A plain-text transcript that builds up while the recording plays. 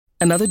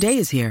Another day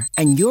is here,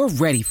 and you're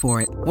ready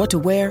for it. What to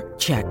wear?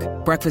 Check.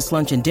 Breakfast,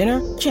 lunch, and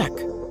dinner? Check.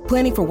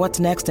 Planning for what's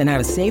next and how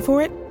to save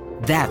for it?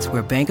 That's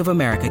where Bank of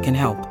America can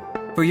help.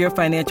 For your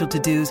financial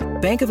to-dos,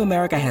 Bank of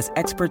America has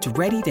experts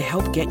ready to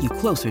help get you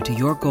closer to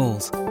your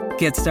goals.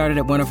 Get started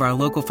at one of our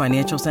local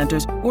financial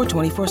centers or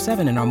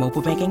 24/7 in our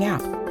mobile banking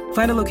app.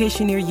 Find a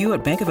location near you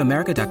at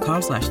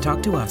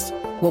bankofamerica.com/talktous.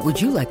 What would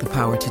you like the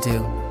power to do?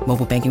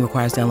 Mobile banking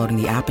requires downloading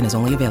the app and is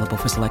only available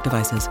for select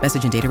devices.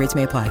 Message and data rates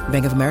may apply.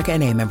 Bank of America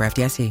N.A., member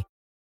FDIC.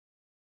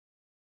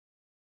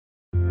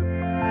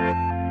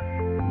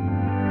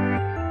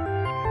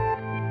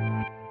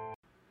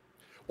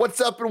 What's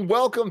up, and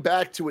welcome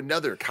back to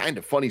another kind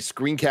of funny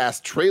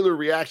screencast trailer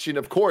reaction.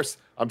 Of course,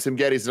 I'm Tim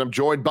Geddes, and I'm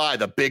joined by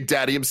the Big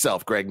Daddy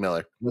himself, Greg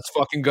Miller. Let's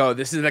fucking go.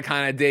 This is the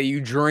kind of day you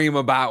dream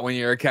about when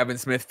you're a Kevin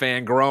Smith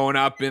fan, growing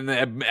up in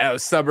the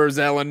suburbs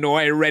of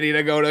Illinois, ready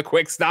to go to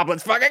Quick Stop.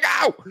 Let's fucking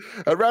go.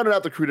 Rounding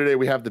out the crew today,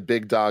 we have the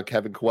big dog,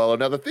 Kevin Coelho.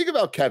 Now, the thing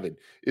about Kevin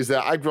is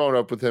that I've grown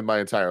up with him my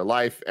entire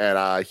life,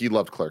 and he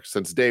loved Clerks.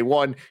 Since day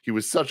one, he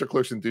was such a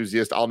Clerks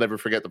enthusiast. I'll never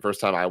forget the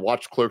first time I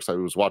watched Clerks. I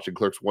was watching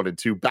Clerks 1 and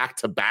 2 back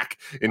to back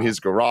in his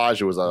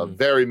garage. It was a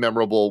very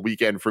memorable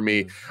weekend for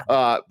me.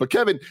 But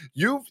Kevin,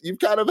 you've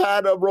kind of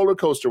had a roller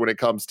coaster when it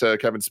comes to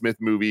Kevin Smith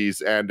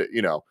movies, and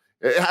you know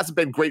it hasn't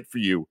been great for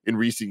you in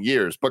recent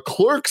years. But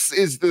Clerks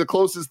is the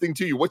closest thing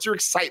to you. What's your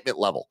excitement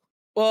level?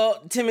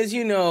 Well, Tim, as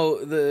you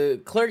know,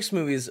 the Clerks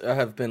movies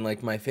have been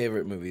like my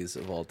favorite movies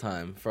of all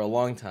time for a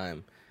long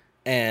time,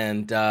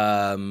 and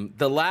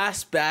the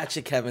last batch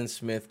of Kevin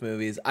Smith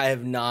movies I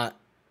have not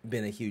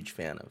been a huge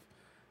fan of.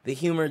 The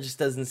humor just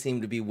doesn't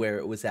seem to be where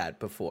it was at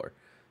before.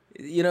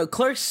 You know,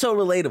 Clerks is so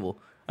relatable.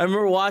 I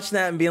remember watching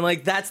that and being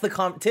like, that's the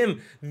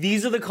Tim,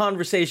 these are the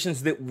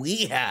conversations that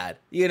we had,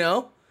 you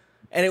know?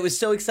 And it was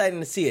so exciting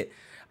to see it.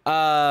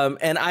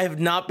 And I have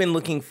not been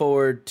looking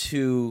forward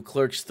to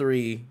Clerks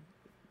 3.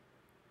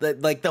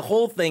 The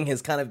whole thing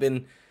has kind of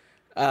been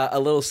a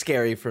little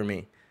scary for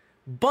me.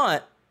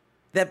 But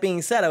that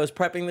being said, I was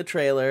prepping the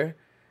trailer,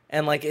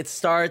 and like it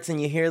starts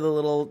and you hear the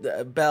little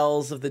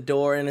bells of the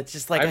door, and it's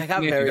just like I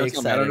got very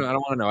excited. I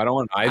don't want to know.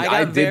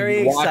 I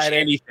didn't watch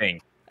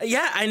anything.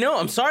 Yeah, I know.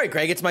 I'm sorry,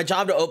 Greg. It's my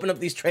job to open up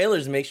these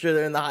trailers and make sure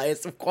they're in the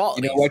highest of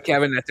quality. You know what,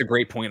 Kevin? That's a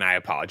great point. I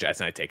apologize,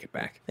 and I take it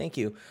back. Thank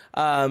you.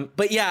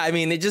 But yeah, I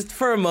mean, it just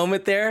for a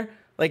moment there,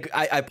 like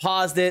I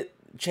paused it,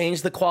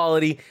 changed the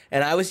quality,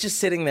 and I was just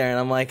sitting there, and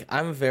I'm like,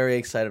 I'm very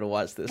excited to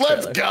watch this.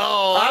 Let's trailer.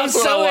 go. I'm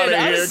so in.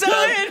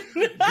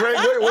 Greg,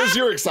 what's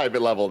your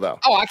excitement level, though?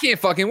 Oh, I can't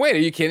fucking wait. Are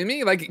you kidding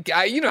me? Like,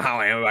 you know how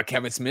I am about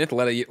Kevin Smith,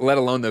 let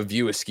alone the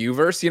View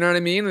Askew-verse, you know what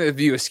I mean? The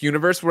View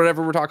Askew-universe,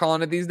 whatever we're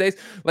calling it these days.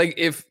 Like,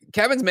 if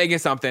Kevin's making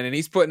something and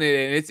he's putting it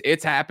in,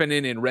 it's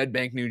happening in Red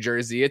Bank, New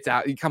Jersey. It's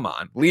out. Come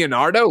on.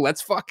 Leonardo,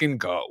 let's fucking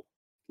go.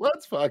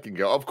 Let's fucking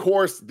go. Of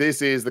course,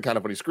 this is the Kind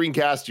of Funny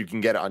screencast. You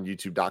can get it on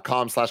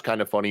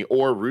youtube.com/kindoffunny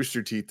or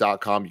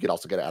roosterteeth.com. You can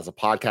also get it as a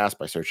podcast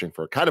by searching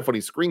for Kind of Funny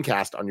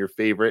screencast on your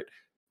favorite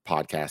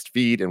podcast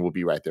feed, and we'll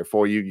be right there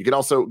for you. You can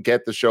also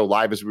get the show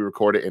live as we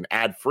record it and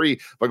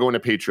ad-free by going to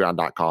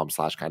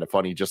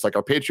patreon.com/kindoffunny, just like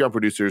our Patreon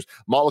producers,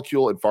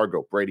 Molecule and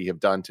Fargo Brady, have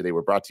done. Today,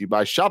 we're brought to you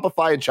by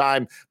Shopify and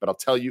Chime, but I'll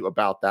tell you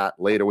about that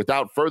later.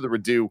 Without further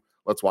ado,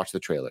 let's watch the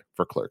trailer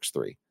for Clerks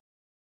 3.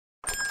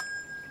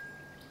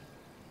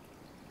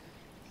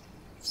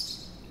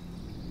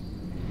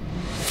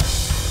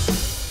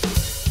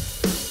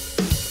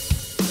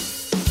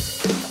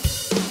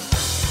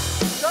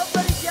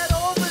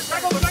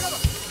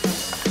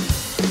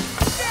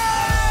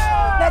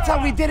 That's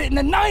how we did it in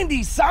the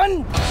 90s,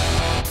 son!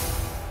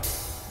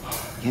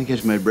 Can't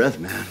catch my breath,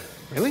 man.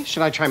 Really?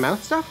 Should I try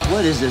mouth stuff?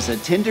 What is this, a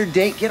Tinder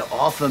date? Get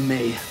off of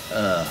me.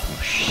 Oh,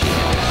 shit.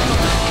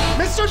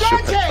 Mr.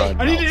 Dante!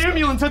 I need an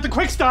ambulance at the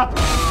Quick Stop!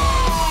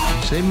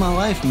 Saved my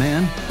life,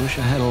 man. Wish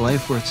I had a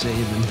life worth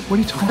saving. What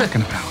are you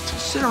talking about?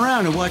 Sit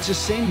around and watch the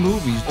same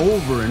movies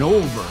over and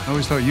over. I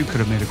always thought you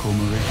could have made a cool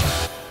movie.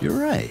 You're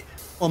right.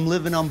 I'm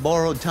living on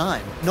borrowed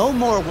time. No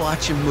more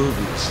watching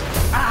movies.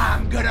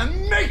 I'm gonna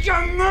make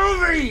a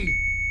movie!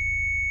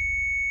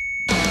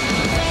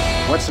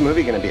 What's the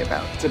movie gonna be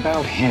about? It's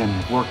about him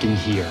working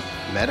here.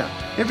 Meta.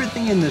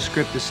 Everything in the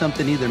script is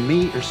something either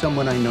me or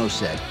someone I know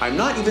said. I'm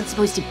not even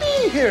supposed to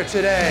be here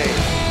today.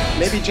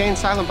 Maybe Jay and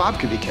Silent Bob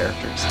could be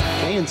characters.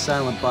 Jay and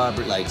Silent Bob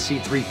are like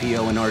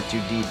C-3PO and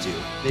R2-D2.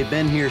 They've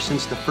been here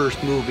since the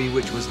first movie,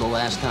 which was the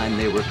last time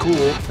they were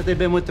cool. But they've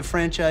been with the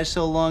franchise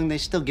so long, they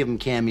still give them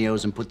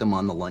cameos and put them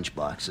on the lunch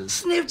boxes.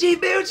 Snifty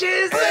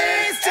Booches,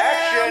 please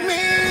tell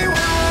me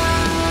why.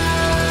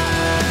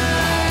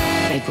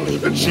 I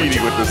believe in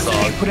cheating with the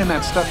song. Put in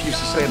that stuff you used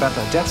to say about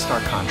the Death Star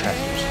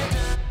contractors.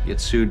 Get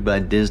sued by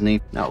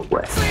Disney? No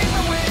way.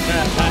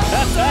 Now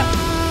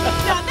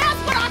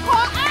that's what I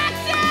call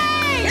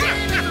acting!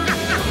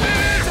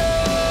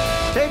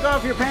 Take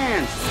off your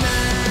pants.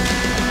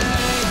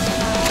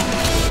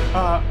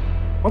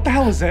 What the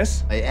hell is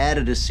this? I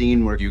added a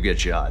scene where you get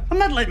shot. I'm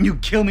not letting you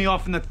kill me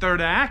off in the third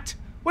act.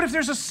 What if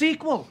there's a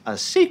sequel? A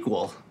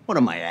sequel? What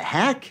am I, a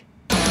hack?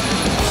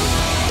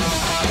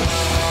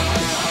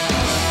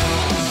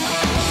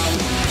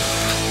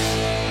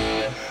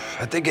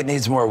 I think it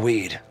needs more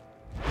weed.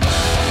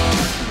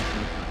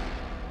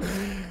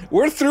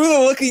 We're through the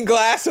looking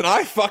glass, and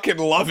I fucking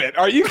love it.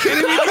 Are you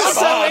kidding me?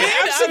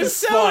 I'm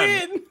so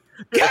in.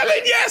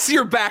 Kevin, yes,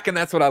 you're back, and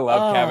that's what I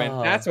love, Kevin.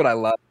 That's what I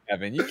love,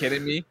 Kevin. You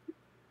kidding me?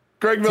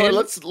 Greg Miller,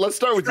 let's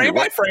start with frame you.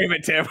 by frame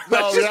it, Tim.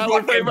 No, yeah,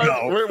 we're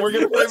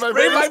gonna frame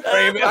by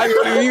frame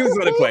it. You just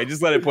let it play.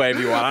 Just let it play if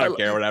you want. I don't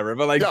care, whatever.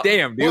 But like,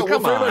 damn, dude,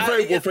 come on.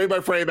 We'll frame by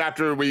frame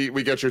after we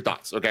get your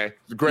thoughts. Okay,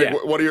 Greg,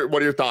 what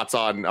are your thoughts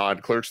on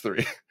Clerks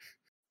 3?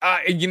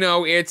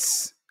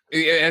 It's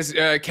as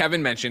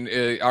Kevin mentioned,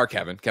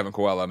 Kevin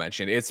Coelho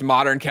mentioned, it's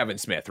modern Kevin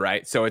Smith,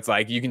 right? So it's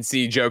like you can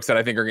see jokes that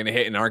I think are going to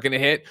hit and aren't going to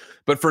hit.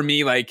 But for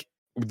me, like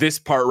this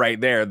part right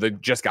there, the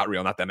just got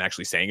real. Not that I'm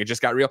actually saying it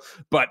just got real,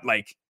 but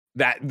like.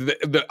 That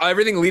the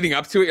everything leading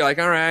up to it, you're like,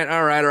 all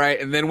right.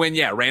 And then when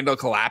Randall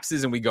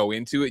collapses and we go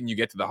into it and you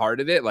get to the heart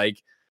of it,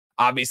 like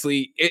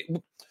obviously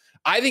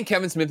I think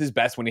Kevin Smith is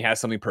best when he has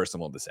something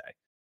personal to say.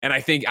 And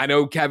I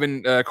know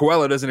Kevin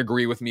Coelho doesn't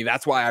agree with me.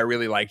 That's why I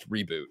really liked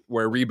Reboot,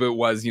 where Reboot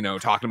was,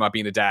 talking about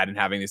being a dad and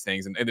having these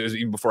things. And it was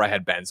even before I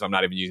had Ben, so I'm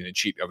not even using a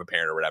cheat of a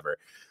parent or whatever.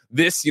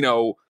 This,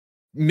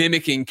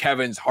 mimicking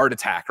Kevin's heart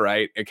attack,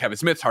 right? Kevin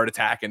Smith's heart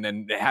attack, and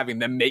then having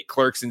them make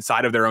Clerks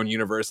inside of their own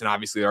universe, and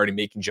obviously they're already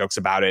making jokes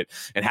about it,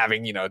 and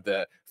having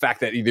the fact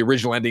that the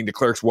original ending to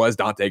Clerks was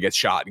Dante gets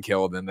shot and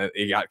killed, and that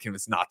he got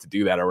convinced not to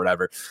do that or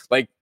whatever.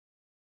 Like,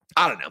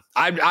 I don't know.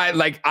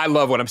 I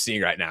love what I'm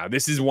seeing right now.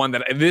 This is one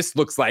that this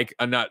looks like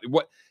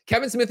what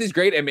Kevin Smith is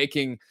great at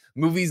making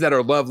movies that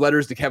are love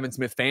letters to Kevin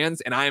Smith fans.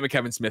 And I am a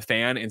Kevin Smith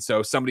fan. And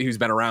so somebody who's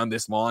been around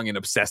this long and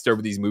obsessed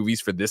over these movies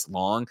for this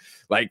long,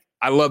 like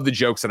I love the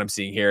jokes that I'm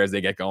seeing here as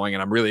they get going.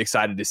 And I'm really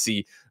excited to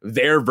see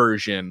their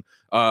version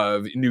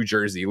of New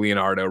Jersey,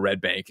 Leonardo, Red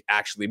Bank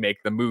actually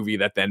make the movie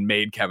that then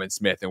made Kevin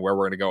Smith and where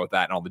we're going to go with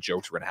that and all the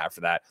jokes we're going to have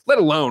for that, let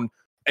alone,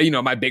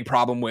 my big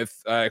problem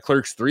with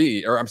Clerks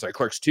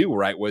 2,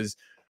 right, was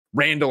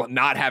Randall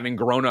not having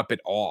grown up at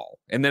all.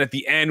 And then at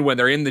the end, when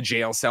they're in the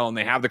jail cell and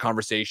they have the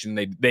conversation,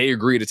 they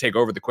agree to take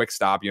over the Quick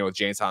Stop, with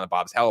Jay and Silent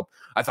Bob's help.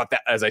 I thought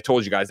that, as I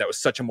told you guys, that was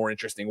such a more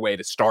interesting way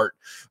to start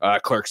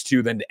Clerks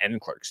 2 than to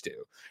end Clerks 2.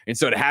 And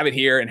so to have it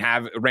here and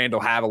have Randall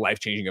have a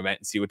life-changing event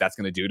and see what that's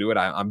going to do to it,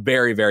 I'm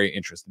very, very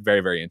interested,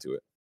 very, very into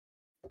it.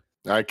 All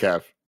right,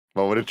 Kev.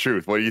 Moment of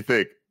truth. What do you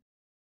think?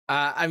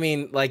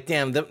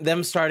 Damn,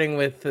 them starting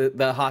with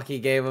the hockey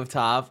game of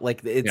top,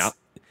 like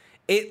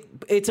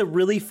it's a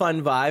really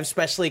fun vibe,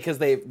 especially because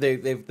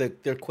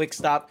their Quick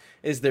Stop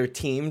is their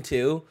team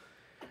too.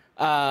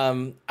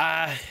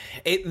 I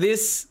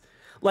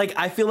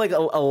feel like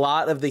a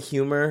lot of the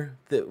humor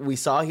that we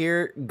saw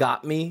here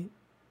got me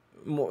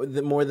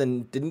more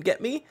than didn't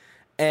get me,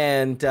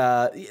 and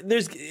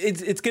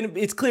it's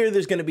clear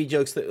there's gonna be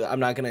jokes that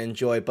I'm not gonna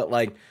enjoy, but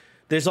like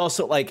there's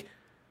also like.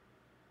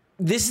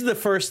 This is the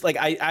first,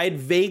 I'd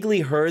vaguely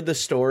heard the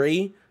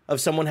story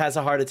of someone has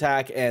a heart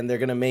attack and they're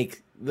going to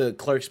make the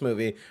Clerks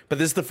movie. But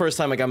this is the first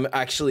time, I'm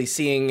actually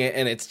seeing it.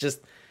 And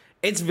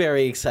it's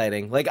very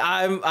exciting. Like,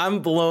 I'm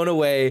blown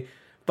away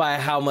by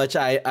how much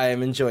I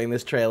am enjoying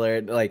this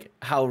trailer. Like,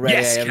 how ready I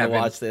am Kevin. To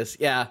watch this.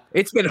 Yeah.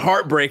 It's been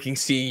heartbreaking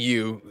seeing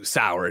you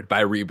soured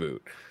by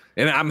Reboot.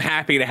 And I'm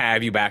happy to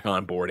have you back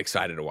on board,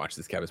 excited to watch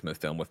this Kevin Smith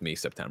film with me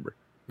September.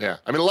 Yeah,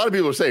 I mean, a lot of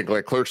people are saying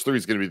like Clerks 3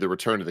 is going to be the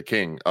return to the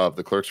king of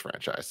the Clerks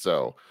franchise.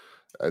 So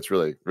it's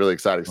really, really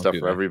exciting stuff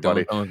for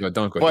everybody. Don't go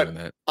doing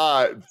that.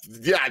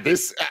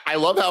 I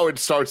love how it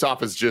starts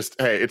off as just,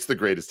 hey, it's the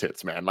greatest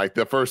hits, man. Like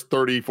the first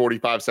 30,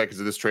 45 seconds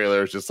of this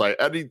trailer is just like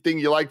anything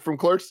you like from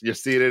Clerks, you're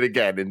seeing it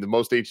again in the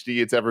most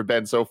HD it's ever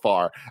been so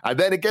far. And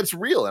then it gets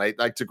real. And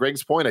I to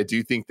Greg's point, I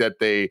do think that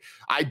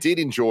I did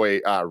enjoy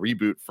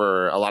Reboot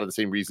for a lot of the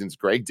same reasons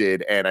Greg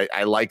did. And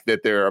I like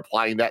that they're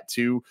applying that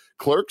to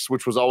Clerks,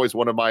 which was always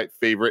one of my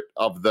favorite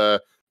of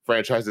the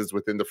franchises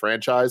within the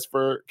franchise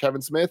for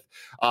Kevin Smith.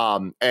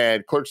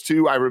 And Clerks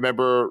 2, I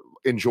remember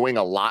enjoying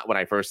a lot when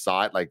I first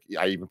saw it. Like,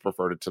 I even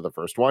preferred it to the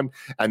first one.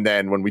 And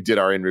then when we did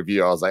our in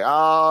review, I was like,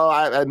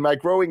 at my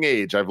growing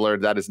age, I've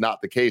learned that is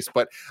not the case.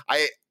 But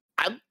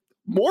I'm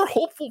more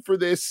hopeful for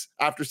this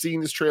after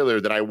seeing this trailer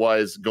than I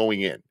was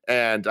going in.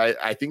 And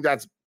I think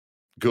that's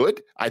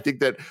good. I think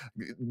that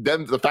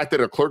then the fact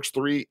that a Clerks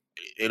 3,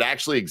 it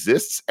actually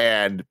exists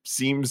and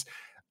seems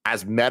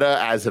as meta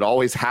as it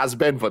always has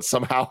been, but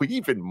somehow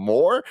even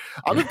more,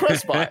 I'm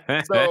impressed by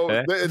it. So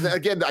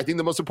again, I think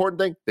the most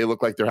important thing, they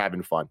look like they're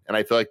having fun. And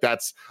I feel like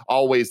that's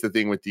always the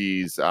thing with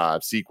these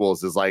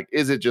sequels is like,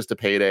 is it just a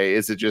payday?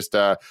 Is it just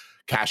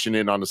cashing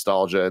in on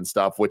nostalgia and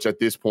stuff, which at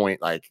this point,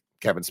 like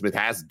Kevin Smith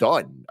has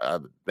done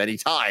many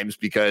times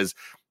because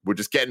we're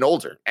just getting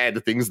older, and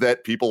the things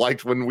that people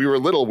liked when we were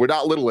little, we're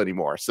not little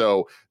anymore.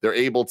 So they're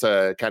able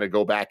to kind of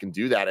go back and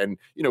do that. And,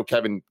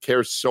 Kevin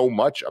cares so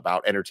much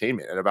about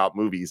entertainment and about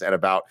movies and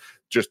about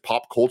just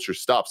pop culture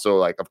stuff. So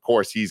like, of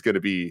course he's going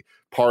to be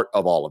part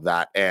of all of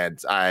that. And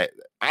I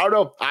don't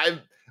know.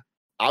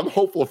 I'm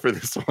hopeful for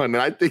this one.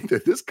 And I think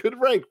that this could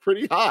rank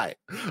pretty high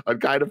on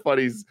Kind of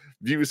Funny's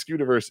View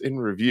Askewniverse in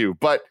review,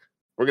 but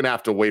we're going to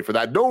have to wait for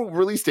that. No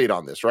release date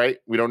on this, right?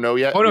 We don't know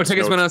yet. Oh, no,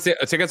 tickets went on sale.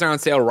 Tickets are on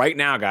sale right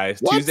now, guys.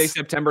 What? Tuesday,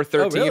 September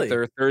 13th really?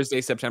 or Thursday,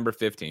 September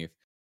 15th.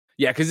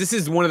 Yeah, because this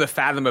is one of the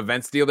Fathom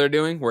events deal they're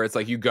doing, where it's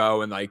like you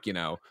go and like, you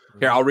know,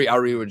 here, I'll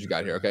read what you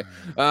got here, okay?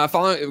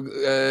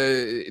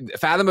 Following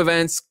Fathom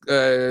events,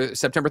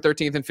 September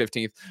 13th and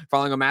 15th,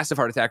 following a massive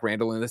heart attack,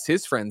 Randall enlists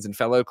his friends and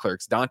fellow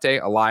clerks, Dante,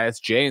 Elias,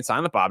 Jay, and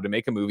Silent Bob, to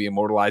make a movie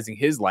immortalizing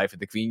his life at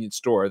the convenience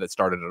store that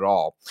started it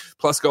all.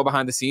 Plus, go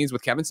behind the scenes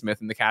with Kevin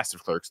Smith and the cast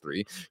of Clerks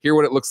 3. Hear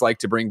what it looks like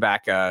to bring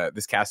back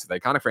this cast of the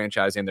iconic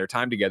franchise and their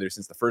time together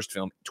since the first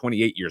film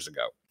 28 years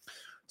ago.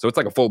 So it's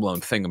like a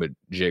full-blown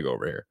thingamajig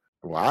over here.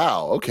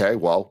 Wow. Okay.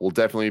 Well, we'll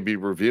definitely be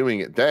reviewing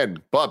it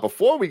then. But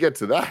before we get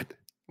to that,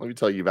 let me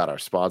tell you about our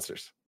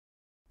sponsors.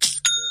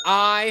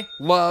 I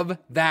love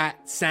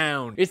that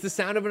sound. It's the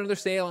sound of another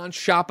sale on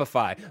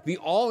Shopify, the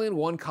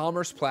all-in-one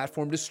commerce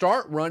platform to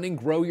start, run, and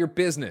grow your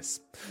business.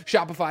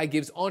 Shopify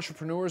gives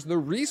entrepreneurs the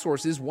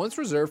resources once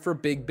reserved for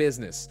big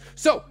business.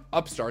 So,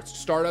 upstarts,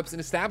 startups, and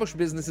established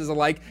businesses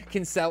alike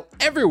can sell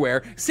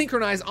everywhere,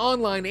 synchronize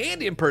online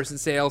and in-person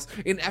sales,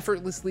 and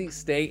effortlessly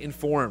stay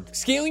informed.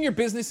 Scaling your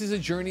business is a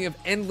journey of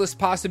endless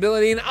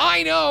possibility, and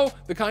I know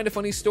the Kinda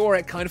Funny store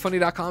at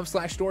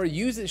kindafunny.com/store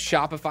uses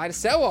Shopify to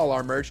sell all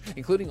our merch,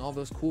 including all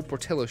those cool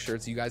Portillo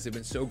shirts you guys have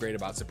been so great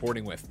about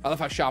supporting with. I love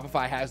how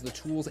Shopify has the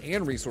tools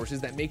and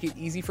resources that make it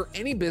easy for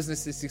any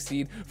business to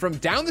succeed from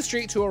down the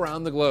street to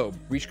around the globe.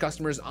 Reach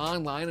customers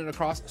online and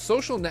across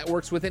social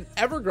networks with an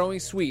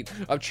ever-growing suite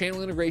of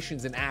channel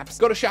integrations and apps.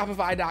 Go to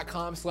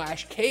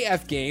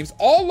shopify.com/KFgames,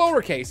 all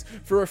lowercase,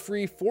 for a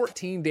free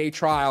 14-day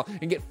trial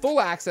and get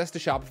full access to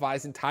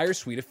Shopify's entire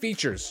suite of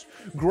features.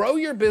 Grow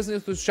your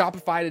business with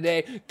Shopify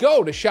today.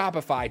 Go to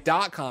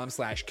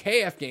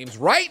shopify.com/KFgames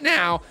right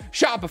now.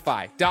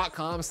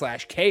 Shopify.com/KFgames.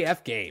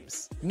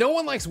 No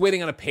one likes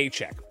waiting on a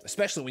paycheck,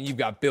 especially when you've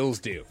got bills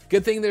due.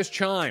 Good thing there's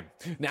Chime.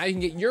 Now you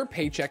can get your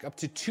paycheck up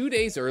to 2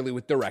 days early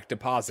with direct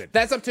deposit.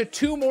 That's up to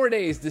 2 more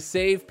days to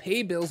save,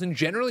 pay bills, and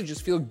generally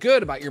just feel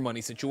good about your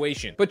money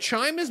situation. But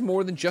Chime is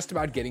more than just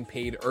about getting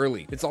paid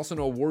early. It's also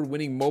an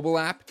award-winning mobile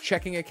app,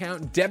 checking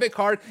account, debit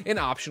card, and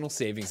optional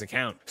savings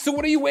account. So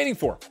what are you waiting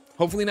for?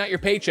 Hopefully not your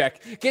paycheck.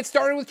 Get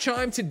started with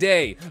Chime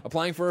today.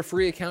 Applying for a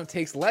free account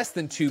takes less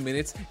than 2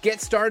 minutes.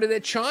 Get started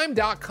at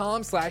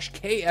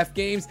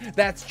chime.com/KFgames.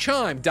 That's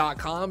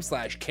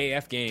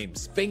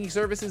chime.com/KFgames. Banking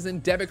services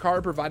and debit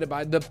card provided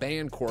by the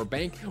Bancorp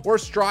Bank or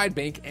Stride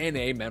Bank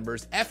NA,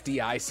 members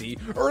FDIC.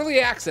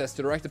 Early access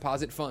to direct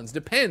deposit funds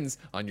depends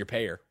on your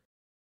payer.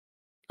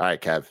 All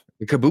right, Kev.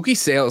 The Kabuki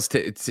sales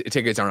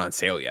tickets aren't on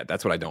sale yet.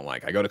 That's what I don't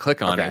like. I go to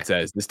click on it. It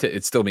says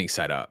it's still being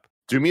set up.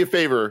 Do me a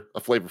favor, a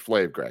Flavor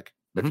Flav, Greg.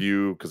 If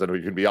you, because I know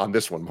you're going to be on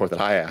this one more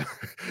than I am,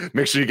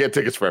 make sure you get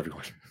tickets for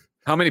everyone.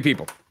 How many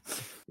people?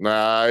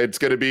 It's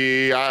going to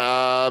be,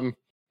 I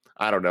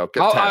don't know.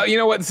 You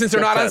know what? Since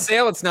they're not on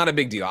sale, it's not a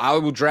big deal. I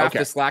will draft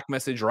a Slack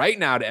message right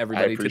now to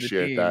everybody. I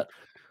appreciate that.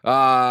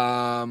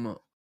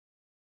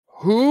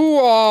 Who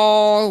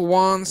all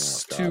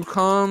wants to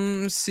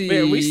come see?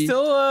 Wait, we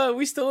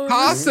still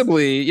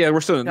possibly? Yeah, we're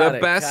still in the Got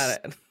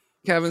best it.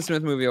 Kevin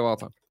Smith movie of all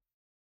time.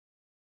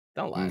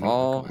 Don't lie. Of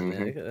all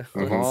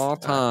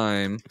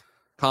time.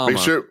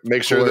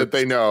 Make sure that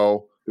they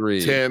know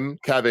 3. Tim,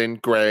 Kevin,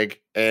 Greg,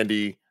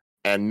 Andy,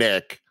 and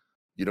Nick.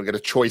 You don't get a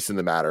choice in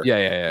the matter.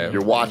 Yeah.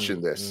 You're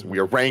watching this. We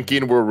are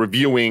ranking, we're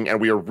reviewing,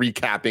 and we are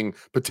recapping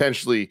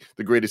potentially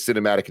the greatest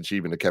cinematic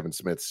achievement of Kevin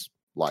Smith's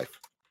life.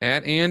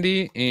 At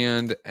Andy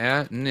and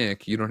at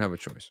Nick, you don't have a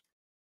choice.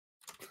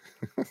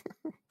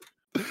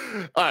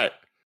 All right,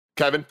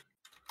 Kevin,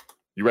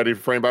 you ready for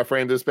frame by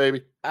frame this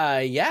baby?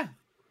 Yeah.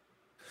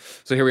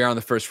 So here we are on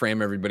the first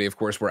frame, everybody. Of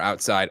course, we're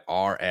outside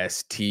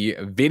RST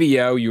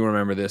Video. You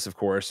remember this, of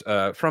course,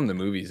 from the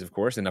movies, of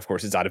course. And, of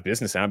course, it's out of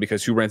business now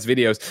because Who Rents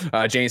Videos?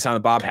 Jay and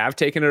Silent Bob have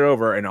taken it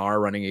over and are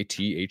running a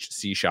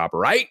THC shop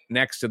right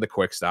next to the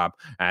Quick Stop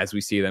as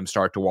we see them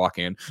start to walk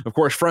in. Of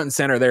course, front and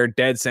center there,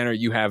 dead center,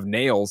 you have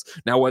Nails.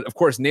 Now, what, of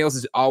course, Nails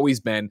has always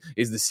been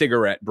is the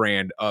cigarette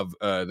brand of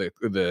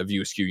the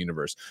View Askew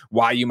universe.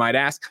 Why, you might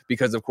ask?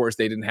 Because, of course,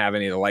 they didn't have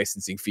any of the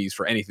licensing fees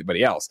for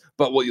anybody else.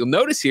 But what you'll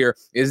notice here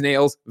is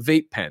Nails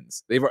vape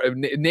pens.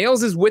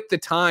 Nails is with the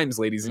times,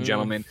 ladies and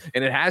gentlemen,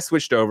 and it has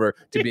switched over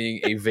to being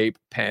a vape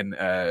pen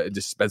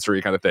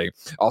dispensary kind of thing.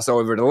 Also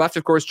over to the left,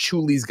 of course,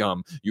 Chuli's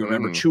gum. You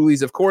remember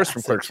Chuli's, of course,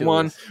 from Clerks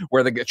 1,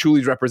 where the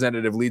Chuli's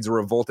representative leads a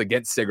revolt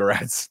against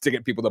cigarettes to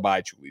get people to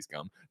buy Chuli's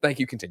gum. Thank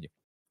you. Continue.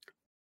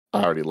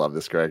 I already love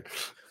this, Greg.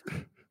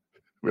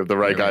 We have the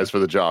right guys for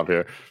the job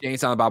here. Jay and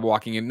Silent Bob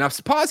walking in. Now,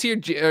 pause here.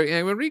 Give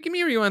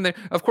me a rewind there.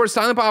 Of course,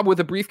 Silent Bob with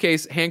a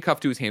briefcase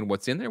handcuffed to his hand.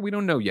 What's in there? We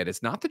don't know yet.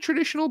 It's not the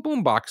traditional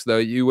boombox, though,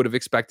 you would have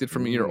expected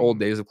from your old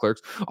days of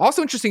Clerks.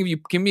 Also interesting, if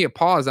you give me a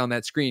pause on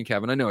that screen,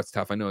 Kevin. I know it's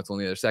tough. I know it's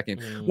only the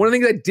second. One of the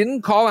things I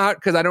didn't call out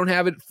because I don't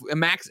have it,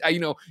 Max,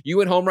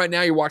 you at home right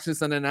now, you're watching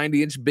this on a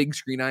 90-inch big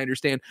screen. I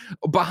understand.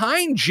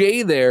 Behind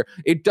Jay there,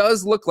 it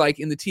does look like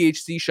in the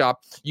THC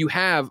shop, you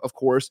have, of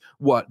course,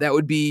 what? That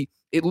would be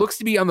It looks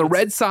to be on the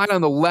red side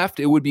on the left.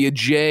 It would be a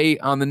J.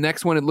 On the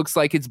next one, it looks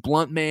like it's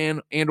Blunt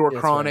Man and/or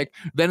Chronic.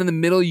 Right. Then in the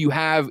middle, you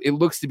have it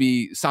looks to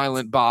be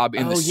Silent Bob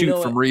in the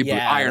suit from Reboot.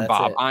 Yeah, Iron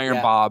Bob.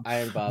 Iron Bob.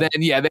 Then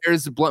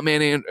there's Blunt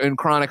Man and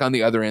Chronic on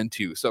the other end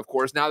too. So of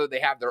course, now that they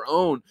have their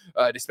own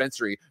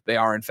dispensary, they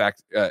are in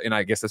fact, and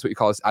I guess that's what you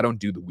call this. I don't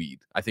do the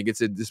weed. I think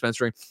it's a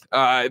dispensary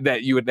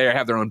that you would. They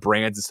have their own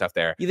brands and stuff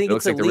there. You think it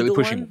looks like they're really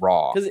pushing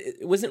raw? Because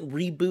it wasn't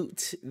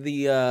Reboot.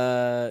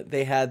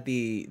 They had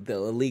the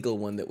illegal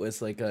one that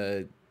was like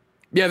a.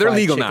 Yeah, they're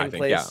legal now, I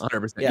think. Place. Yeah,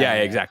 100%. Yeah,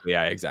 exactly.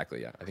 Yeah,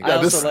 exactly. Yeah, I think. Yeah,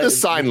 this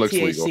sign looks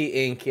THC legal.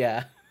 Inc.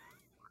 Yeah.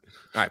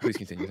 All right, please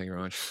continue. Thank you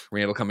very much.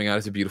 Randall coming out.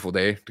 It's a beautiful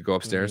day to go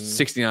upstairs.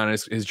 69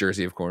 is his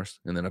jersey, of course,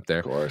 and then up there.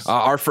 Of course.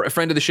 Our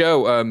friend of the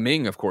show,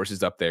 Ming, of course,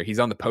 is up there. He's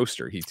on the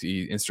poster. He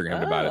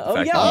Instagrammed about it. The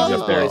fact that he's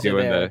up there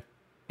doing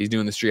he's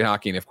doing the street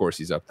hockey, and of course,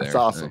 he's up there. That's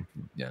awesome.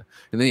 Yeah.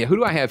 And then who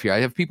do I have here? I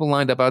have people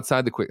lined up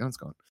outside the quick. Oh, it's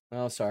gone.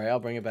 Oh, sorry. I'll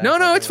bring it back.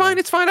 No, it's fine.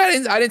 It's fine. I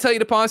didn't tell you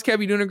to pause, Kev.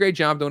 You're doing a great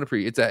job. Don't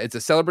appreciate. It's a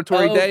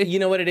celebratory day. You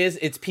know what it is?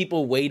 It's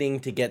people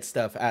waiting to get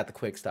stuff at the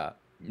Quick Stop.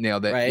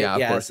 Nailed it. Right? Yeah,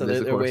 of course. So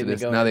they're waiting to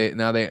go. Now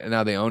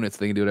they own it, so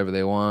they can do whatever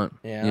they want.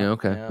 Yeah.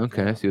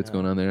 Okay. I see what's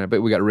going on there. I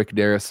bet we got Rick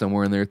Darris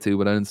somewhere in there too,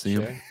 but I didn't see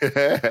him.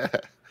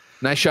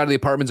 Nice shot of the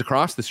apartments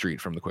across the street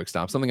from the Quick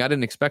Stop. Something I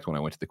didn't expect when I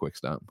went to the Quick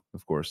Stop.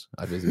 Of course,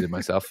 I visited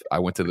myself. I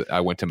went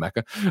to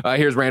Mecca.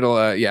 Here's Randall.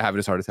 Having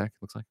his heart attack.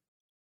 Looks like.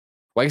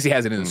 Well, I guess he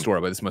has it in the store,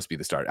 but this must be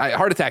the start.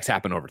 Heart attacks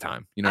happen over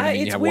time. You know what I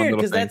mean? It's weird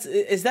because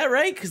is that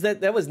right? Because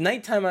that was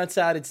nighttime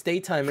outside, it's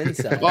daytime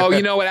inside. Oh,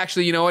 you know what?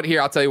 Actually, you know what?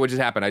 Here, I'll tell you what just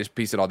happened. I just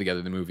pieced it all together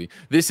in the movie.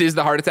 This is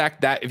the heart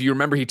attack. That, if you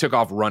remember, he took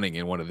off running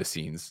in one of the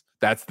scenes.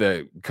 That's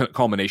the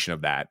culmination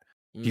of that.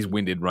 He's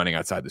winded running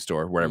outside the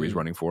store, wherever he's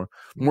running for.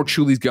 More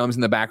Chuli's gums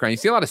in the background. You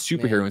see a lot of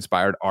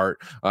superhero-inspired art.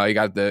 You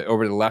got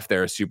over to the left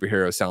there, a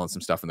superhero selling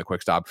some stuff in the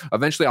Quick Stop.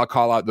 Eventually, I'll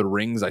call out the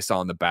rings I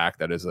saw in the back.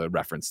 That is a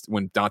reference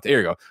when Dante. There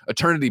you go.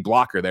 Eternity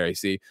Blocker there, you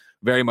see.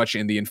 Very much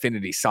in the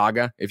Infinity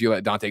Saga. If you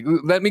let Dante...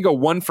 Let me go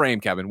one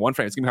frame, Kevin. One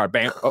frame. It's going to be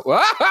hard. Bam.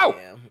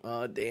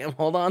 Oh, damn.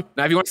 Hold on.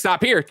 Now, if you want to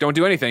stop here, don't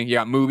do anything. You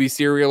got movie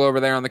cereal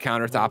over there on the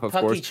countertop, of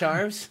course. Pucky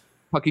Charms.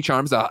 Pucky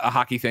Charms, a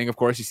hockey thing, of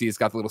course. You see it's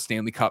got the little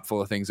Stanley Cup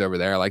full of things over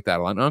there. I like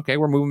that a lot. Okay,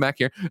 we're moving back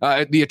here.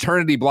 The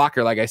Eternity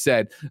Blocker, like I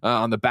said,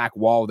 on the back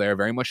wall there,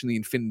 very much in the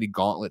Infinity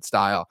Gauntlet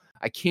style.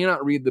 I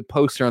cannot read the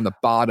poster on the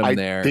bottom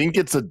there. I think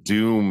it's a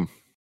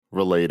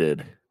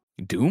Doom-related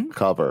Doom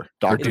cover.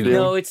 Dr. Doom.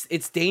 No, it's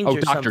Danger. Oh,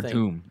 Dr. Something.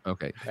 Doom.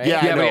 Okay. Right?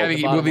 Yeah, but I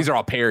think these are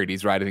all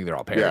parodies, right? I think they're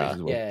all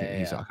parodies. Yeah. Is what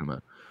he's talking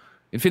about.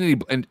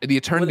 Infinity and the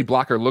Eternity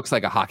Blocker looks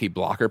like a hockey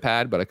blocker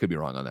pad, but I could be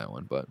wrong on that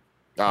one. But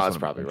that's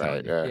probably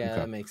right. Yeah,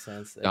 that makes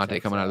sense. Dante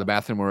coming out of the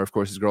bathroom where, of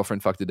course, his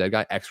girlfriend fucked a dead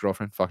guy.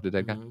 Ex-girlfriend fucked a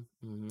dead guy.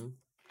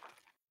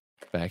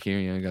 Back here,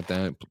 you got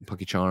that.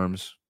 Pucky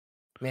Charms.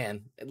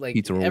 Man, like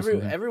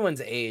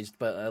everyone's aged,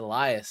 but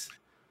Elias,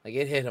 like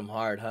it hit him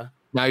hard, huh?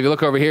 Now, if you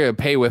look over here,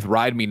 pay with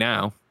Ride Me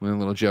Now. A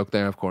little joke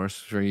there, of course,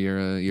 for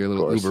your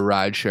little Uber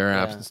ride share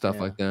apps and stuff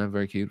like that.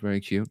 Very cute, very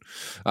cute.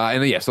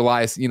 And then, yes,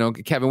 Elias,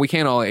 Kevin, we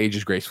can't all age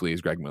as gracefully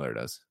as Greg Miller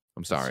does.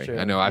 I'm sorry.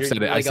 I know I've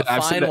said it. Like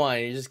I've said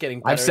wine. You're just getting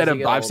better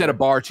I've set a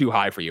bar too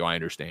high for you. I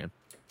understand.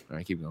 All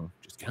right, keep going.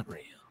 Just get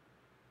real.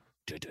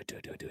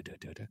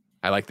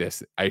 I like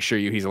this. I assure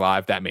you he's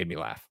alive. That made me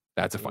laugh.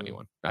 That's a funny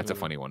one. That's a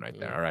funny one right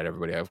there. All right,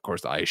 everybody. Of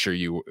course, I assure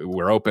you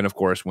we're open. Of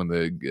course, when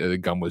the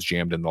gum was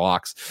jammed in the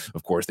locks,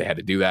 of course, they had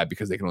to do that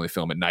because they can only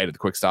film at night at the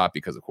Quick Stop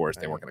because, of course,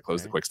 they weren't going to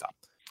close the Quick Stop.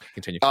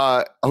 Continue.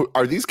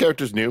 Are these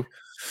characters new?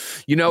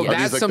 Are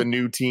these like the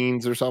new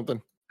teens or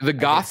something? The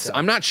goths,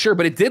 I'm not sure,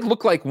 but it did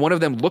look like one of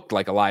them looked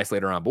like Elias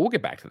later on. But we'll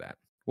get back to that.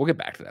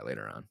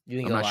 Later on. You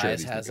think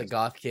Elias has a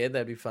goth kid?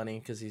 That'd be funny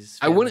because he's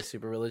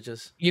super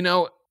religious.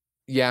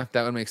 Yeah,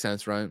 that would make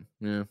sense, right?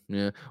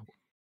 Yeah.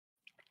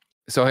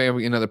 So here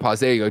another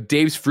pause. There you go.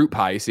 Dave's Fruit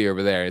Pie. You see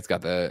over there. It's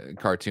got the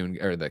cartoon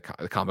or the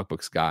comic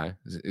books guy.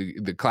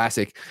 The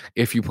classic.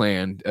 If you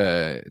plan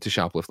to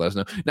shoplift, let us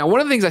know. Now,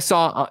 one of the things I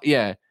saw.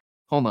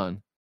 Hold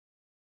on.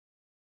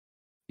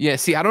 Yeah,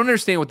 see, I don't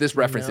understand what this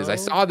reference is. I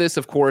saw this,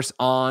 of course,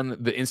 on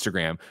the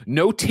Instagram.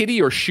 No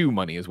titty or shoe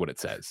money is what it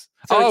says.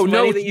 So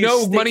no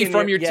money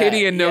from your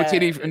titty and no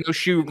titty, no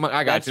shoe.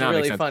 I got you. That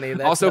really makes funny.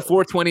 Sense. Also,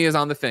 420 is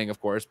on the thing, of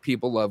course.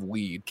 People love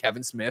weed.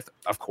 Kevin Smith,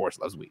 of course,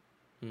 loves weed.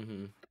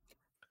 Mm-hmm.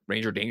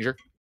 Ranger Danger.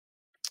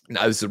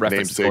 No, this is a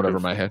reference that's going over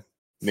my head.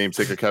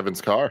 Namesake of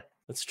Kevin's car.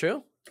 That's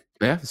true.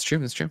 Yeah, that's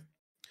true.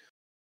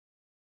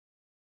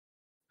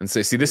 And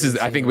so, see, this is.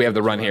 I think we have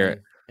the run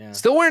here. Yeah.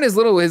 Still wearing his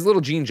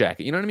little jean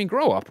jacket. You know what I mean?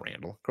 Grow up,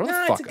 Randall. Grow the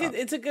fuck up.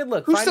 It's a good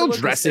look. Who still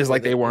dresses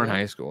like they were in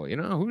high school?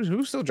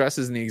 Who still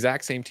dresses in the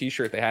exact same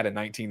T-shirt they had in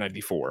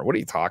 1994? What are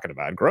you talking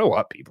about? Grow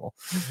up, people.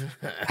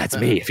 That's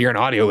me. If you're an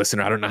audio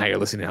listener, I don't know how you're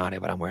listening to audio,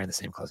 but I'm wearing the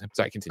same clothes.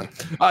 Sorry, continue.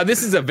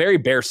 This is a very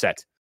bare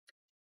set.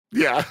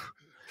 Yeah.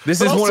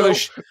 This is one of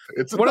those.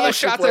 It's one of those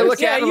shots I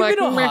look at. You've been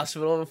to a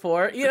hospital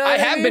before. I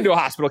have been to a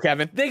hospital,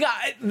 Kevin. They got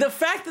the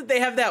fact that they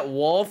have that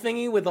wall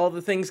thingy with all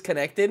the things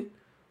connected.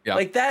 Yeah.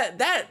 Like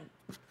that.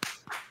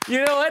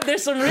 You know what?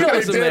 There's some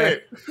realism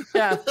there.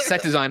 Yeah.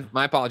 Set design.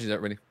 My apologies,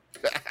 everybody.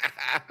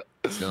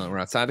 So we're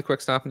outside the quick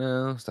stop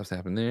now. Stuff's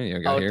happening there. You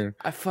got here.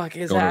 I fuck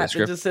his Going over the hat that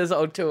script. just says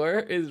Auteur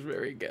is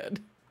very good.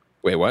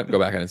 Wait, what? Go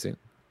back. I didn't see it.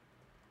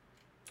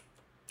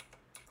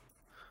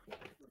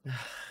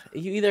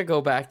 You either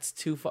go back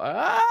too far.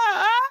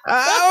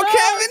 Oh,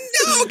 Kevin,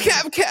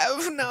 no,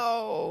 Kev,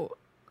 no.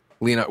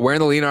 Wearing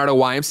the Leonardo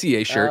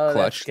YMCA shirt, Oh,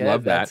 clutch. that's good,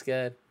 Love that. That's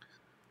good.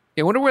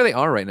 Yeah, I wonder where they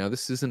are right now.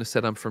 This isn't a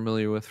set I'm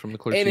familiar with from the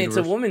Clerks And universe.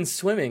 it's a woman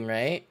swimming,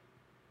 right?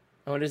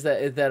 Oh, what is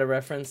that? Is that a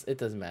reference? It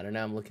doesn't matter.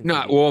 Now I'm looking.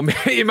 No, well,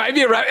 it might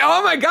be a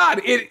oh my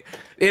god, it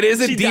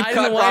is a She deep died in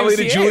cut the probably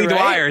to YMCA, Julie right?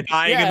 Dwyer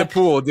dying in Yeah. the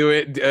pool. Do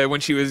it when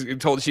she was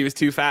told she was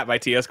too fat by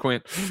T.S.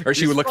 Quint, or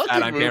she These would look fat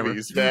on fucking camera.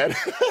 movies, man.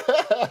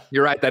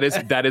 You're right. That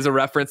is a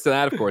reference to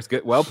that, of course.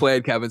 Good, well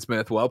played, Kevin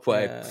Smith. Well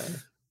played. Yeah.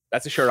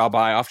 That's a shirt I'll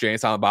buy off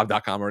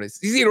JayandSilentBob.com. Or you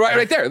see it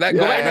right there. That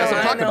go back. That's what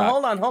I'm talking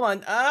about. Hold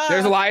on.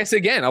 There's Elias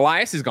again.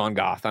 Elias has gone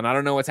goth, and I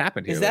don't know what's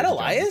happened here. Is that ladies and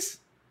gentlemen. Elias?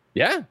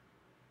 Yeah.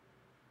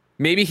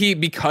 Maybe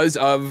because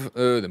of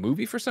the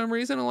movie for some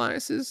reason.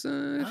 Elias is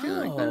feeling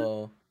like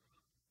that.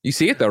 You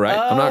see it though, right?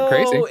 I'm not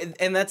crazy.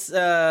 And that's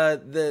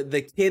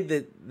the kid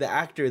that the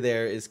actor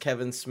there is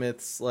Kevin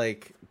Smith's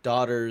like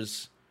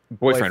daughter's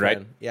Boyfriend,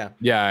 right? Yeah.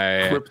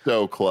 Yeah.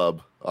 Crypto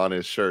Club on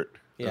his shirt.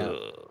 Yeah.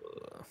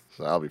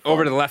 So that'll be fun.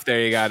 Over to the left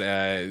there, you got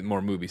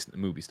more movie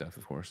stuff,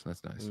 of course.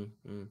 That's nice.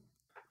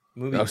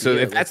 Movie Oh, so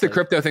beer, if that's looks the like.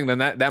 crypto thing, then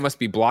that must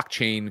be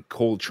Blockchain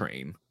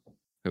Coltrane,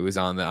 who is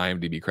on the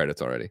IMDb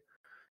credits already.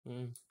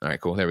 All right,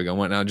 cool. There we go.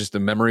 Now just a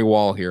memory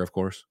wall here, of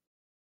course.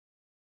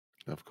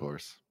 Of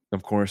course.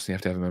 Of course, you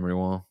have to have a memory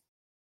wall.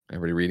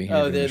 Everybody reading here. Oh,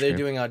 reading the they're script.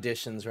 doing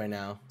auditions right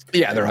now.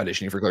 Yeah, they're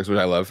auditioning for Clerks, which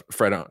I love.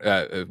 Fred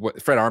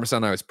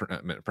Armisen, I always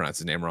pronounce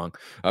his name wrong.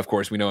 Of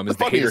course, we know him as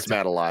the hater. Funniest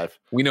man alive.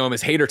 We know him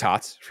as Hater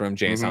Tots from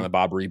Jay and Silent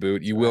Bob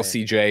reboot. You will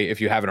see Jay, if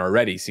you haven't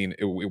already seen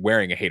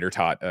wearing a Hater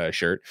Tot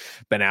shirt.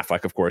 Ben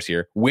Affleck, of course,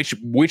 here. Which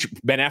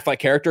Ben Affleck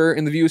character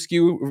in the View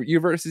Askew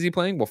universe is he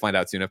playing? We'll find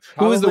out soon enough.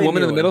 Who is the Probably a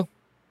woman in new the middle?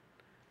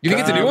 You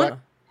think it's a new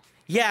one?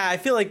 Yeah, I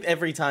feel like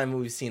every time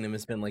we've seen him,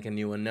 it's been like a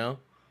new one.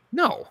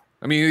 No,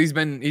 I mean he's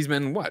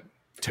been what,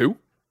 2?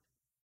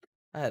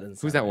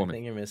 Who's that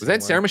woman? Was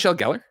that Sarah Michelle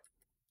Gellar?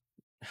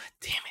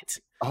 Damn it!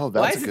 Oh,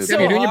 Why that's is a it good so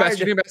You're doing your best. hard?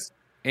 You're doing your best.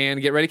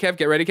 And get ready, Kev.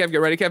 Get ready, Kev. Get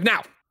ready, Kev.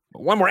 Now,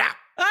 one more out.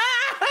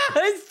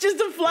 It's just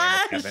a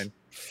flash. Kevin.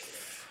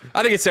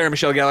 I think it's Sarah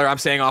Michelle Gellar. I'm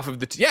saying off of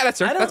the. Yeah, that's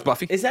her. That's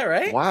Buffy. Is that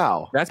right?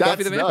 Wow. That's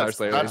Buffy the Vampire nuts.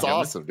 Slayer. That's ladies and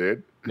awesome,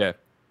 dude. gentlemen.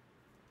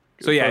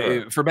 Yeah. So Good yeah, for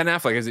her. for Ben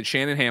Affleck, is it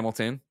Shannon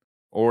Hamilton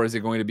or is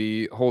it going to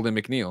be Holden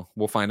McNeil?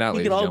 We'll find out. He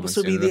Ladies could and gentlemen,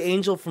 also be soon the enough.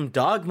 angel from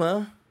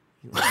Dogma.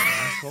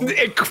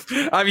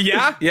 I mean,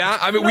 yeah.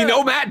 I mean, we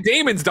know Matt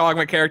Damon's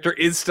Dogma character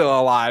is still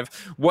alive.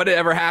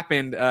 Whatever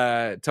happened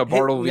to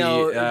Bartleby?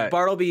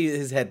 Bartleby,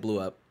 his head blew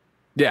up.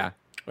 Yeah.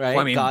 Right. Well,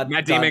 I mean,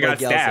 Matt Damon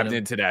got yells at stabbed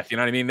him. to death. You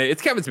know what I mean?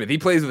 It's Kevin Smith. He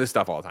plays with this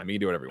stuff all the time. He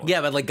can do whatever he wants.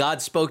 Yeah, but like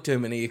God spoke to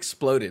him and he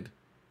exploded.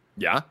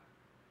 Yeah.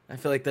 I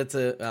feel like that's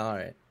all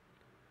right.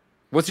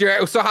 How's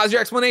your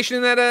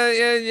explanation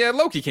that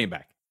Loki came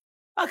back?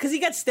 Oh, because he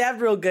got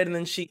stabbed real good and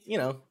then she,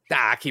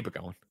 Keep it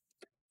going.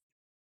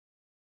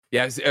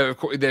 Yeah,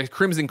 the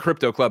Crimson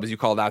Crypto Club, as you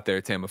called out there,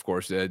 Tim. Of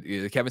course,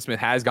 Kevin Smith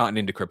has gotten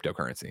into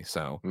cryptocurrency,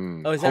 so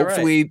Oh, is that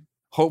right?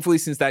 hopefully,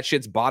 since that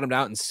shit's bottomed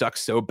out and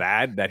sucks so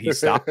bad that he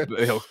stopped,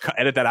 he'll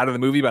edit that out of the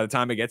movie by the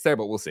time it gets there.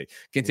 But we'll see.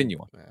 Continue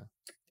on. Yeah.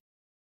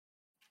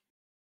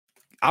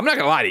 I'm not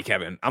gonna lie to you,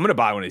 Kevin. I'm gonna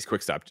buy one of these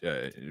Quick Stop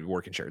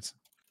working shirts.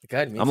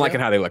 God, me I'm too. liking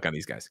how they look on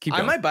these guys. Keep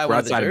going. I might buy We're one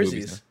of the outside movies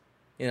jerseys.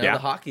 now. The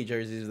hockey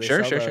jerseys. They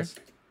Sure. sell those.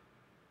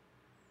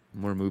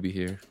 More movie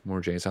here. More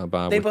Jay and Silent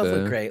Bob. They with both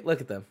the look great.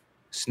 Look at them.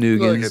 Snoogans.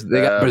 Look at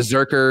They got that.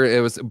 Berserker.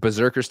 It was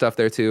Berserker stuff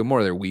there too. More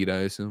of their weed, I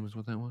assume, is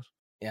what that was.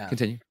 Yeah.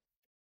 Continue.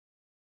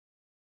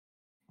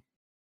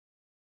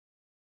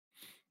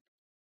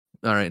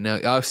 All right,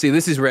 now see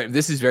this is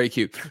very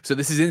cute. So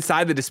this is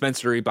inside the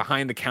dispensary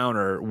behind the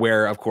counter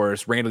where, of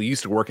course, Randall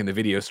used to work in the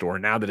video store.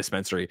 Now the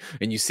dispensary,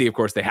 and you see, of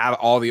course, they have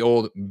all the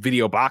old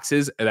video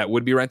boxes that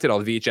would be rented, all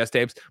the VHS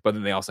tapes, but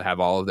then they also have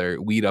all of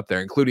their weed up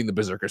there, including the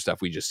Berserker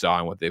stuff we just saw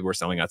and what they were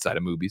selling outside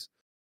of movies.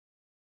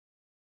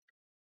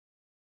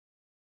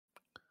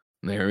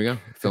 There we go,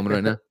 filming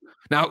right now.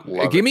 Now,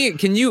 Love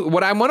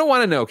what I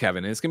want to know,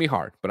 Kevin, and it's gonna be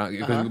hard, but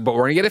but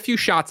we're gonna get a few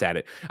shots at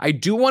it. I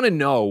do want to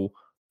know.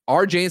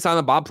 Are Jay and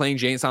Silent Bob playing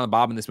Jay and Silent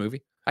Bob in this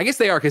movie? I guess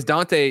they are because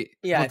Dante.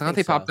 Yeah, I Dante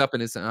think popped so. up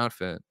in his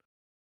outfit.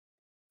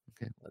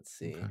 Okay, Let's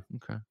see.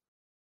 Okay.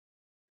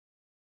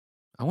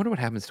 I wonder what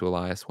happens to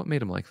Elias. What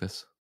made him like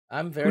this?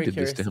 I'm very did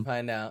this curious to to him?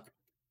 find out.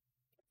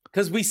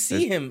 Because we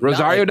see him. not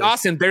Rosario like this.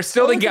 Dawson. They're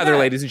still look at together, that.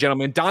 ladies and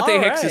gentlemen. Dante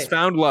All Hicks has right.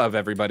 found love.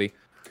 Everybody.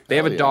 They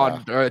have Hell a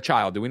daughter or a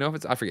child. Do we know if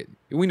it's? I forget.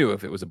 We knew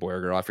if it was a boy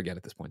or girl. I forget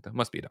at this point. Though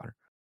must be a daughter.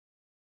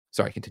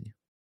 Sorry. Continue.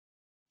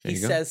 There He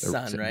you go. says They're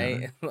son, sitting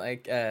right? down.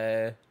 Like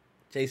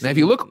Jason. Now, if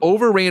you look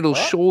over Randall's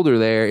Oh. shoulder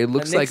there, it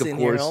looks like, Nick's of in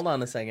here. course. Hold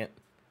on a second.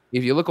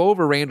 If you look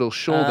over Randall's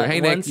shoulder,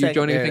 hey one Nick, you second.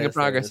 joined There anything it in is,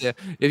 there it progress? Yeah.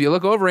 is. If you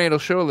look over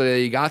Randall's shoulder, there,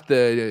 you got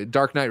the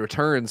Dark Knight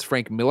Returns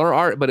Frank Miller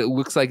art, but it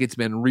looks like it's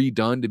been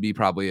redone to be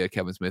probably a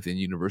Kevin Smith in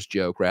universe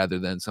joke rather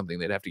than something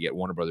they'd have to get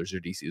Warner Brothers or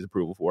DC's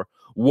approval for.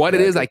 What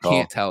it Yeah, is, good I call.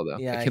 can't tell though.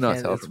 Yeah, I cannot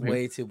can't- tell It's from here.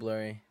 way too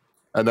blurry.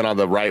 And then on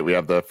the right, we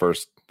have the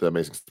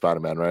Amazing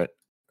Spider-Man, right?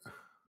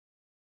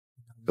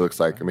 It looks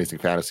like Amazing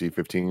Fantasy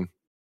 15.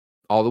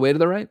 All the way to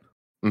the right?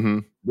 Mm-hmm.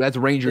 That's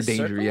Ranger The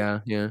Danger,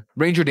 circle? yeah.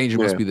 Ranger Danger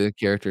must Yeah. be the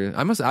character.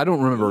 I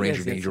don't remember You Ranger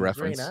guys did Danger some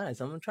reference. Great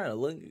eyes. I'm trying to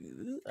look.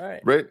 All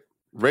right.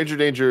 Ranger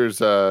Danger's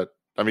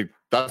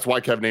that's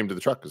why Kev named the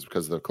truck, is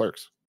because of the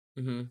Clerks.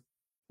 Mm-hmm.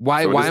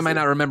 Why So it is am I the-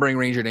 not remembering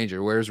Ranger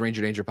Danger? Where's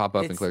Ranger Danger pop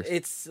up in Clerks?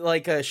 It's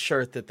like a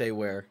shirt that they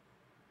wear.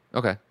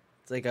 Okay.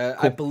 It's like I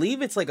Cool.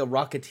 believe it's like a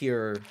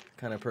Rocketeer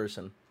kind of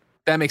person.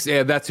 That makes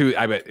that's who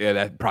I bet. Yeah,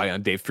 that probably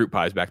on Dave Fruit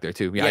Pies back there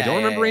too. Yeah, I Yeah, don't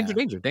remember yeah, Ranger yeah.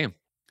 Danger. Damn.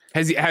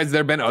 Has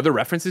there been other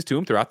references to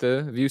him throughout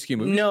the View Askew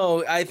movie?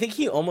 No, I think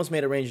he almost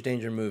made a Ranger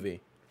Danger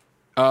movie.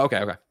 Oh,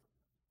 okay.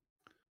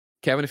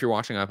 Kevin, if you're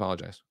watching, I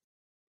apologize.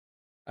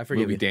 I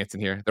forgive Movie you. dancing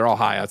here. They're all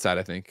high outside,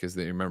 I think, because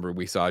they remember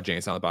we saw Jay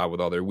and Silent Bob with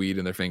all their weed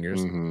in their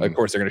fingers. Mhm. Of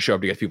course, they're going to show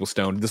up to get people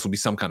stoned. This will be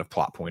some kind of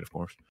plot point, of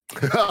course.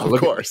 Of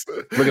Look at- course.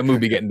 Look at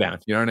movie getting down.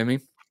 You know what I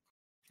mean?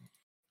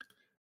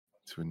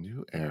 To a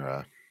new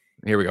era.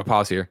 Here we go.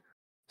 Pause here.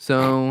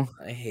 So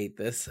I hate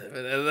this.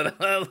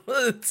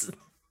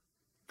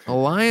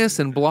 Elias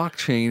and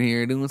Blockchain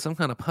here doing some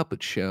kind of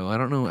puppet show. I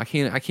don't know. I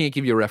can't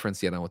give you a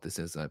reference yet on what this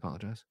is. I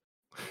apologize.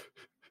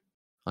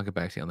 I'll get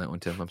back to you on that one,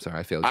 Tim. I'm sorry.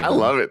 I failed. I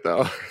love it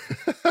though.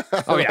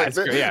 Oh, yeah, it's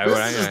great. Yeah, this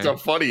well, is yeah, just yeah. a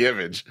funny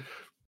image.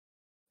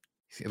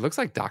 It looks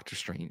like Doctor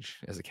Strange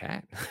as a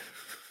cat.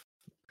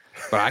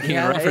 But I can't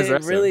Yeah, reference the it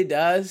rest really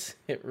does.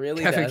 It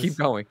really Kevin, does. keep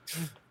going.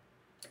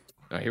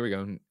 All right, here we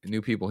go.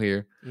 New people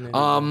here.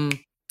 No.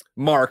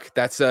 Mark,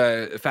 that's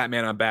Fat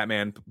Man on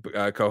Batman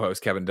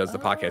co-host Kevin does the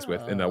podcast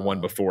with, and the one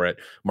Oh. before it,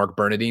 Mark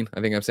Bernadine. I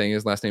think I'm saying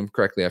his last name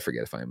correctly. I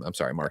forget if I'm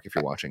sorry, Mark, if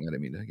you're watching. I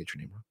didn't mean to get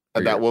your name wrong.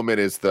 And that woman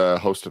is the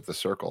host of The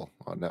Circle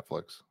on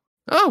Netflix.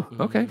 Oh,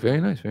 okay. Mhm. Very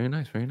nice. Very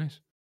nice. Very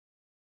nice.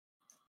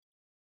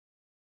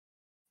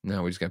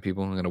 Now we just got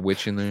people. I'm gonna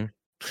witch in there.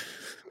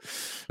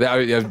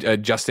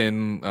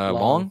 Justin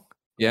Long.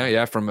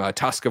 Yeah, from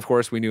Tusk, of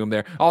course. We knew him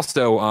there.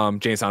 Also,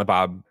 Jay and Silent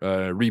Bob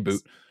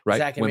reboot, right?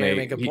 Zach and Mary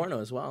make a porno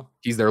as well.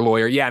 He's their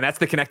lawyer. Yeah, and that's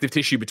the connective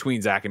tissue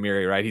between Zach and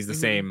Mary, right? He's the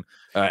same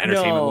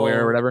entertainment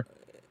lawyer or whatever.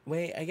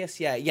 Wait, I guess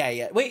yeah.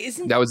 Wait,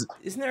 isn't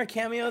there a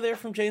cameo there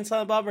from Jay and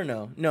Silent Bob or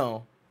no?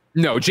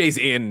 No, Jay's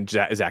in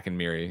Zach and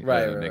Mary.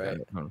 Right.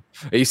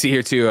 You see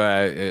here too,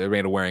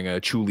 Randall wearing a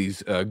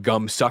Chuli's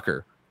gum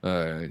sucker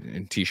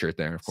t-shirt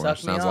there. Of course,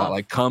 Suck me sounds a lot off.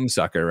 like cum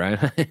sucker, right?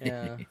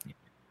 Yeah.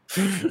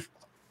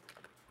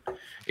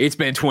 It's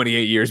been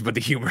 28 years, but the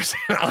humor's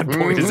on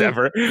point as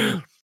ever.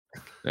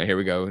 Now, here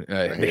we go.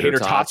 The Hater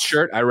Tots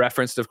shirt I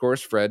referenced, of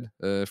course, Fred's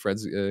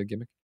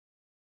gimmick.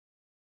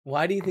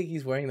 Why do you think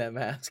he's wearing that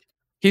mask?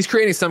 He's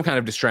creating some kind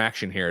of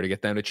distraction here to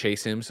get them to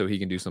chase him so he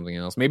can do something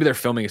else. Maybe they're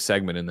filming a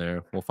segment in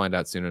there. We'll find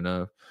out soon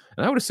enough.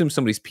 And I would assume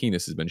somebody's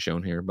penis has been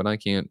shown here, but I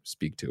can't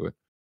speak to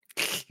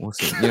it. We'll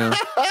see.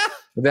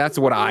 That's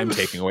what I'm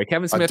taking away.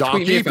 Kevin Smith, a tweet me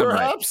donkey, if I'm right.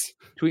 perhaps?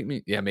 Tweet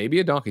me. Yeah, maybe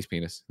a donkey's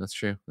penis. That's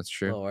true.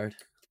 Lord.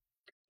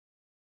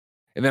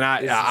 And then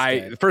This is I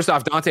good. first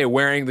off, Dante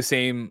wearing the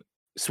same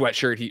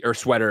sweater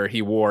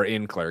he wore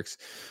in Clerks,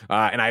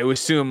 and I would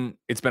assume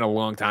it's been a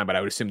long time, but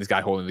I would assume this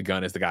guy holding the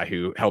gun is the guy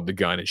who held the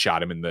gun and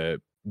shot him in the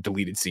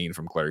deleted scene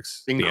from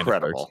Clerks. the end of Clerks.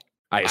 Incredible.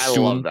 I I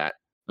assume love that.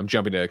 I'm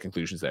jumping to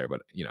conclusions there,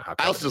 but you know how.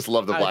 I also just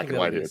love the I black think and that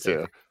white would here be sick.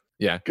 too.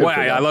 Yeah, Good well,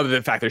 for I them. love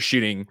the fact they're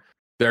shooting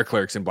their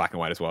Clerks in black and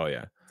white as well.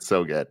 Yeah,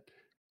 So good.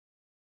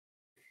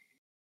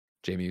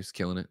 Jamie's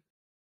killing it.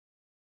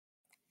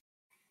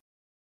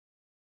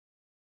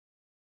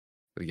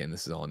 But again,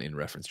 this is all an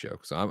in-reference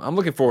joke. So I'm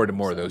looking forward to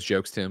more of those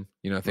jokes, Tim.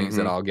 You know, things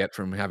that I'll get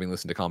from having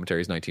listened to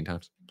commentaries 19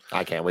 times.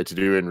 I can't wait to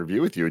do a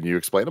review with you and you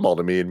explain them all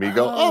to me and me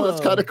go, oh,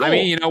 that's kind of cool. I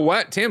mean, you know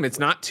what, Tim? It's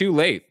not too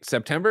late.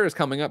 September is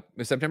coming up.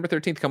 September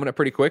 13th coming up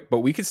pretty quick, but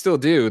we could still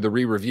do the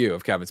re-review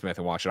of Kevin Smith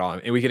and watch it all.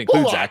 And we can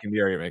include Hold on. Zach and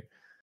Gary. Right?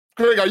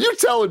 Greg, are you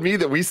telling me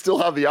that we still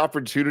have the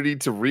opportunity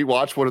to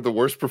rewatch one of the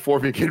worst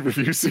performing in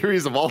review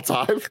series of all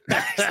time?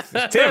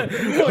 Tim,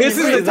 this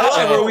is the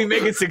time where we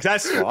make it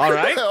successful. All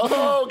right.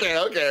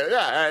 okay.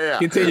 Yeah.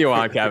 Continue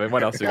on, Kevin.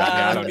 What else we got?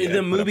 I don't need In the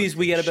to put up movies, with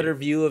we get a this better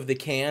view of the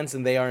cans,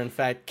 and they are in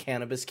fact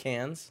cannabis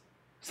cans.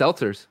 shit.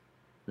 Seltzers.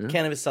 Yeah.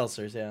 Cannabis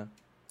seltzers, yeah.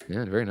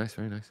 Yeah, very nice,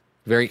 very nice.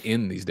 Very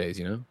in these days,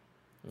 you know.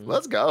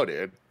 Let's go,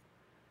 dude.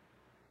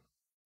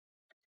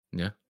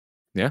 Yeah.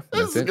 This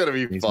That's is it. gonna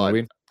be Need some more fun.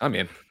 weed? I'm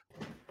in.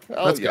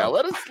 Oh, Let's yeah. go.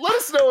 Let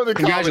us know in the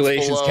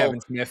Congratulations, comments below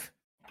Kevin Smith.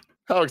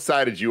 how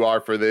excited you are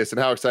for this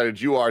and how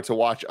excited you are to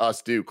watch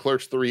us do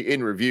Clerks 3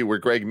 in review, where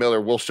Greg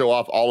Miller will show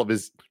off all of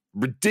his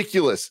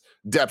ridiculous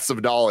depths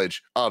of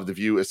knowledge of the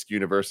View Askew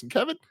universe. And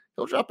Kevin,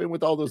 he'll drop in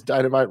with all those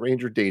Dynamite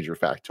Ranger Danger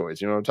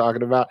factoids. You know what I'm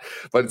talking about?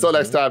 But until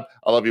next time,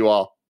 I love you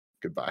all.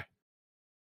 Goodbye.